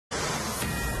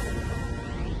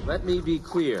Let me be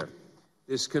clear.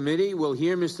 This committee will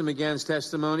hear Mr. McGahn's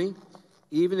testimony,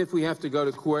 even if we have to go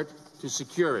to court to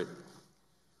secure it.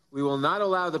 We will not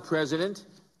allow the president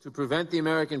to prevent the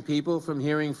American people from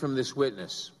hearing from this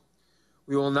witness.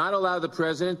 We will not allow the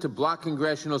president to block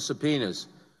congressional subpoenas,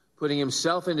 putting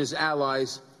himself and his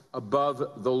allies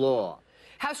above the law.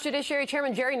 House Judiciary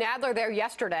Chairman Jerry Nadler there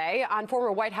yesterday on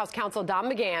former White House counsel Don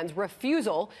McGahn's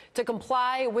refusal to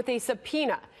comply with a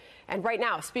subpoena. And right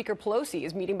now, Speaker Pelosi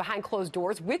is meeting behind closed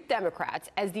doors with Democrats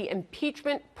as the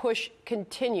impeachment push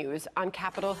continues on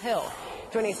Capitol Hill.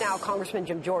 Joining us now, Congressman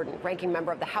Jim Jordan, ranking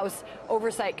member of the House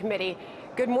Oversight Committee.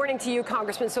 Good morning to you,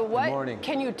 Congressman. So what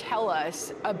can you tell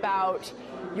us about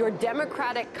your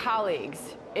Democratic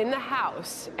colleagues in the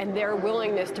House and their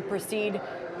willingness to proceed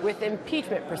with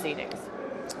impeachment proceedings?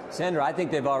 Sandra, I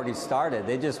think they've already started.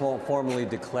 They just won't formally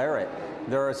declare it.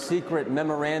 There are secret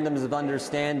memorandums of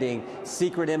understanding,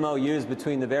 secret MOUs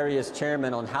between the various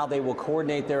chairmen on how they will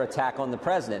coordinate their attack on the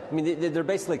president. I mean, they're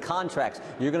basically contracts.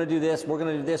 You're going to do this, we're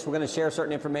going to do this, we're going to share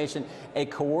certain information, a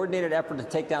coordinated effort to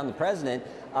take down the president.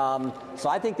 So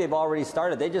I think they've already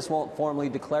started. They just won't formally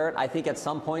declare it. I think at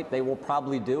some point they will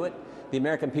probably do it. The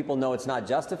American people know it's not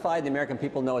justified. The American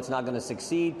people know it's not going to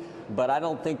succeed. But I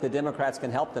don't think the Democrats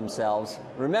can help themselves.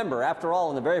 Remember, after all,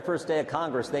 on the very first day of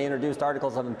Congress, they introduced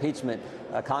articles of impeachment.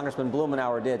 Congressman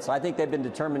Blumenauer did. So I think they've been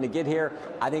determined to get here.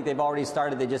 I think they've already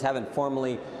started. They just haven't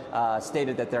formally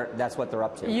stated that that's what they're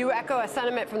up to. You echo a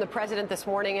sentiment from the president this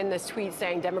morning in this tweet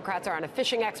saying Democrats are on a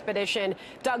fishing expedition.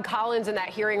 Doug Collins in that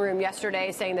hearing room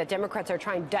yesterday saying that Democrats are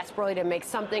trying desperately to make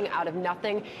something out of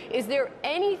nothing. Is there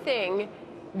anything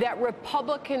that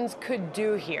Republicans could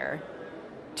do here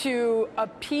to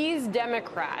appease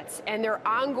Democrats and their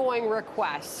ongoing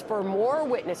requests for more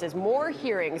witnesses, more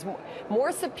hearings,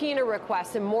 more subpoena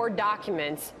requests, and more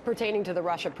documents pertaining to the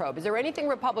Russia probe? Is there anything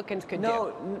Republicans could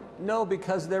do? No,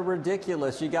 because they're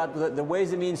ridiculous. You got the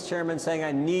Ways and Means chairman saying,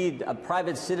 I need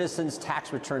private citizens'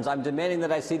 tax returns. I'm demanding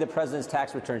that I see the president's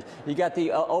tax returns. You got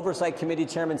the Oversight Committee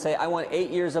chairman say, I want 8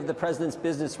 years of the president's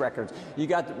business records. You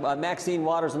got Maxine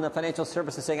Waters in the Financial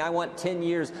Services saying, I want 10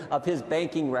 years of his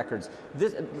banking records.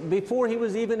 Before he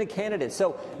was even a candidate.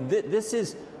 So this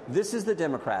is the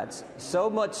Democrats. So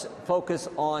much focus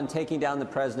on taking down the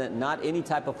president, not any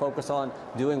type of focus on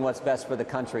doing what's best for the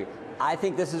country. I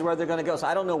think this is where they're going to go. So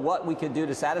I don't know what we could do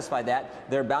to satisfy that.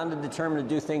 They're bound and determined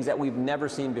to do things that we've never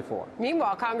seen before.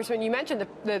 Meanwhile, Congressman, you mentioned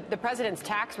the president's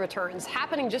tax returns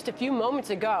happening just a few moments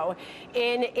ago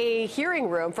in a hearing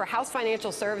room for House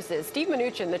Financial Services. Steve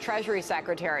Mnuchin, the Treasury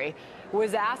Secretary,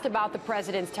 was asked about the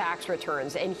president's tax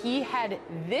returns, and he had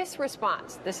this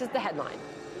response. This is the headline.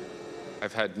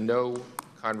 I've had no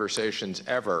conversations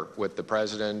ever with the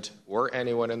president or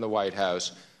anyone in the White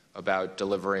House about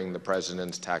delivering the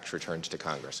president's tax returns to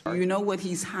Congress. You know what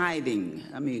he's hiding.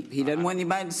 I mean, he doesn't want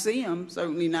anybody to see him,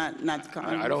 certainly not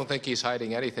Congress. I don't think he's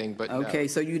hiding anything, but okay, no.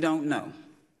 So you don't know.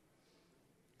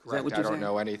 Correct. Is that what I you're don't saying?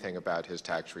 know anything about his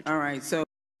tax returns. All right, so.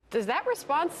 Does that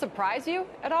response surprise you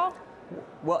at all?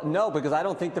 Well, no, because I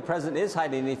don't think the president is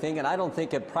hiding anything, and I don't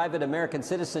think a private American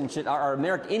citizen should, or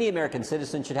any American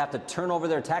citizen should have to turn over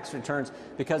their tax returns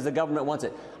because the government wants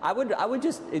it. I would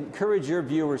just encourage your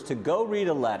viewers to go read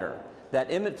a letter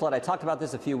that Emmett Flood, I talked about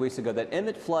this a few weeks ago, that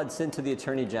Emmett Flood sent to the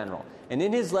Attorney General. And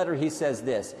in his letter, he says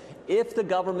this: if the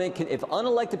government can, if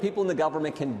unelected people in the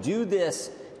government can do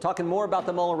this, talking more about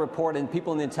the Mueller report and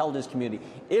people in the intelligence community,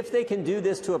 if they can do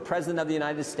this to a president of the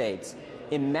United States,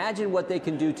 imagine what they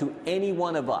can do to any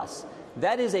one of us.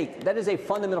 That is a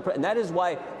fundamental, and that is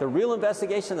why the real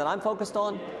investigation that I'm focused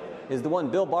on is the one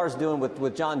Bill Barr's doing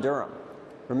with John Durham.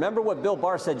 Remember what Bill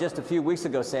Barr said just a few weeks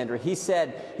ago, Sandra. He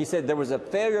said there was a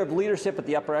failure of leadership at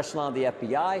the upper echelon of the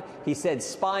FBI. He said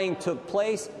spying took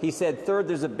place. He said, third,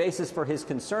 there's a basis for his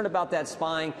concern about that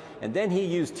spying. And then he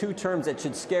used two terms that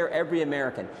should scare every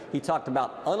American. He talked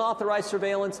about unauthorized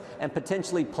surveillance and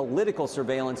potentially political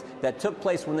surveillance that took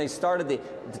place when they started, the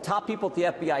top people at the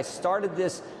FBI started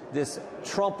this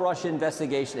Trump-Russia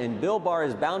investigation, and Bill Barr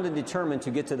is bound and determined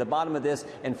to get to the bottom of this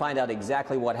and find out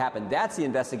exactly what happened. That's the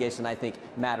investigation I think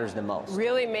matters the most.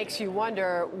 Really makes you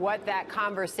wonder what that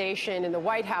conversation in the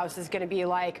White House is going to be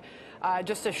like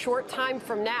just a short time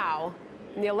from now.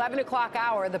 In the 11 o'clock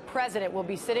hour, the president will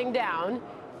be sitting down.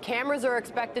 Cameras are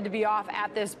expected to be off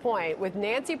at this point with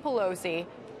Nancy Pelosi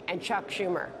and Chuck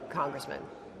Schumer, Congressman.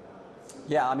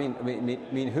 Yeah, I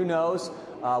mean, who knows?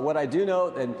 What I do know,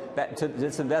 and to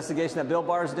this investigation that Bill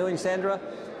Barr is doing, Sandra,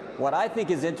 what I think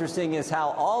is interesting is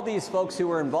how all these folks who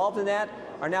were involved in that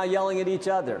are now yelling at each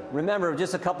other. Remember,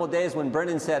 just a couple of days when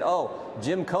Brennan said, oh,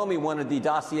 Jim Comey wanted the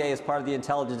dossier as part of the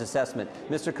intelligence assessment.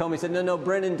 Mr. Comey said, no,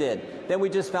 Brennan did. Then we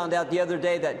just found out the other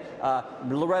day that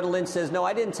Loretta Lynch says, no,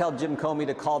 I didn't tell Jim Comey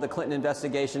to call the Clinton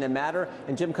investigation and matter.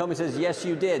 And Jim Comey says, yes,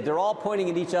 you did. They're all pointing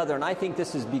at each other. And I think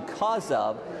this is because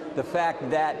of the fact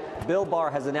that Bill Barr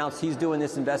has announced he's doing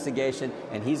this investigation,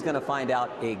 and he's going to find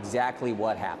out exactly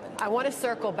what happened. I want to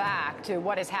circle back to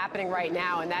what is happening right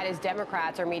now, and that is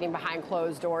Democrats are meeting behind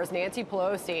closed doors. Nancy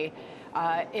Pelosi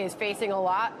is facing a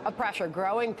lot of pressure,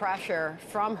 growing pressure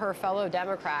from her fellow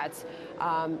Democrats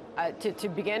to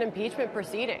begin impeachment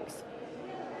proceedings.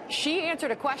 She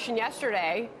answered a question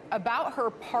yesterday about her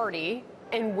party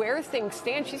and where things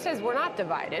stand. She says we're not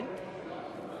divided.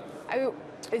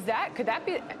 Could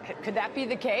that be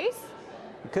the case?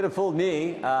 It could have fooled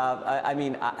me.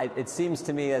 It seems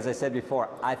to me, as I said before,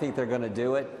 I think they're going to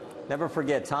do it. Never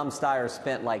forget, Tom Steyer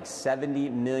spent like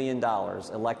 $70 million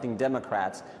electing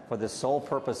Democrats for the sole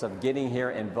purpose of getting here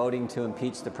and voting to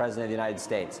impeach the President of the United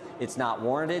States. It's not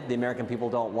warranted. The American people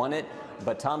don't want it.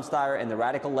 But Tom Steyer and the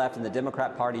radical left and the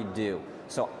Democrat Party do.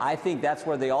 So I think that's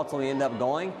where they ultimately end up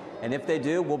going. And if they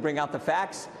do, we'll bring out the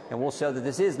facts and we'll show that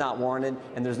this is not warranted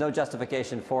and there's no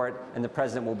justification for it and the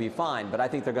president will be fine. But I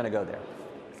think they're going to go there.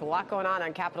 There's a lot going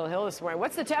on Capitol Hill this morning.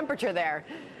 What's the temperature there?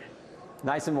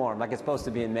 Nice and warm, like it's supposed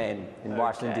to be in Maine, in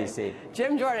Washington, D.C.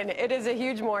 Jim Jordan, it is a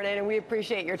huge morning, and we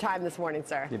appreciate your time this morning,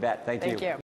 sir. You bet. Thank you. Thank you.